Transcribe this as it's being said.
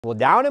Well,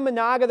 down in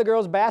Menahga, the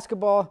girls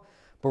basketball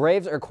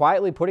Braves are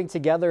quietly putting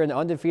together an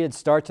undefeated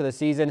start to the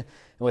season. And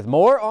with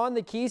more on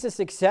the keys to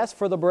success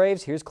for the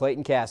Braves, here's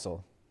Clayton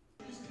Castle.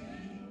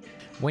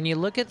 When you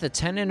look at the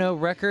 10-0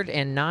 record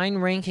and 9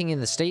 ranking in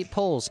the state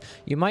polls,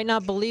 you might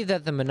not believe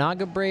that the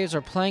Menahga Braves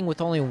are playing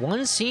with only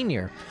one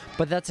senior.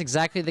 But that's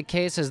exactly the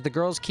case as the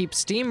girls keep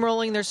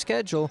steamrolling their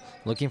schedule,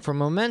 looking for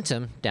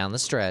momentum down the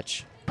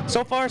stretch.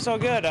 So far, so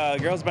good.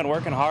 Girls have been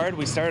working hard.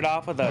 We started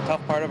off with a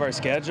tough part of our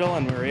schedule,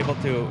 and we were able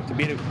to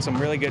beat some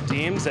really good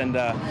teams. And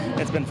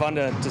it's been fun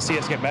to see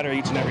us get better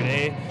each and every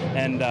day,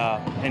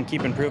 and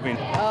keep improving.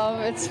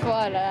 It's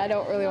fun. I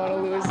don't really want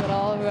to lose at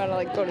all. We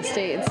want to go to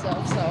state and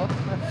stuff, so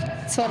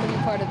it's fun to be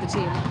part of the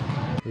team.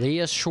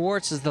 Leah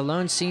Schwartz is the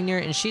lone senior,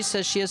 and she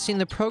says she has seen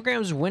the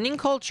program's winning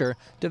culture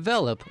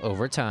develop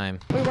over time.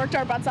 We worked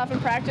our butts off in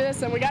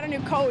practice, and we got a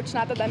new coach.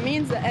 Not that that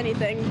means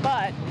anything,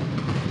 but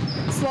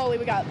slowly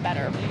we got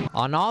better.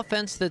 On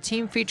offense, the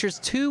team features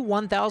 2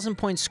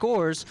 1,000-point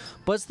scorers,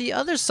 but it's the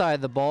other side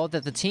of the ball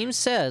that the team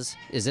says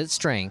is its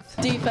strength.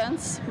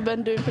 Defense. We've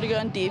been doing pretty good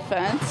on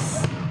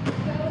defense.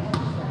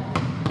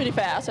 Pretty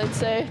fast, I'd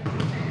say.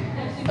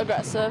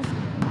 Aggressive.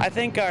 I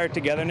think our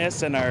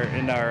togetherness and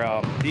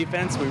our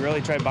defense, we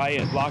really try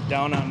to lock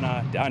down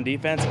on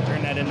defense and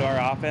turn that into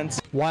our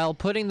offense. While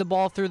putting the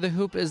ball through the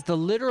hoop is the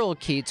literal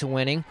key to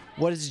winning,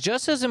 what is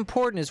just as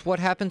important is what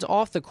happens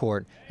off the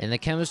court, and the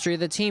chemistry of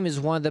the team is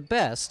one of the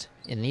best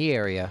in the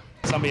area.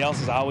 Somebody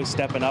else is always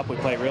stepping up. We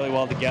play really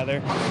well together.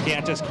 You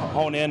can't just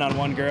hone in on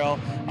one girl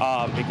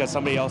because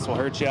somebody else will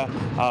hurt you.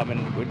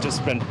 And we've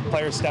just been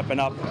players stepping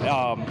up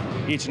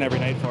each and every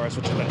night for us,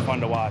 which has been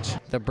fun to watch.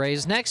 The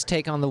Braves next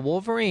take on the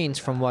Wolverines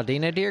from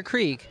Wadena Deer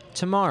Creek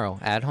tomorrow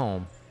at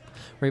home.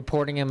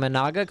 Reporting in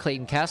Menahga,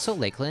 Clayton Castle,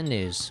 Lakeland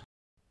News.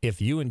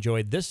 If you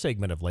enjoyed this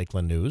segment of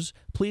Lakeland News,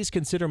 please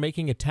consider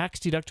making a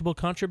tax-deductible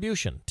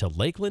contribution to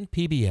Lakeland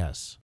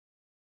PBS.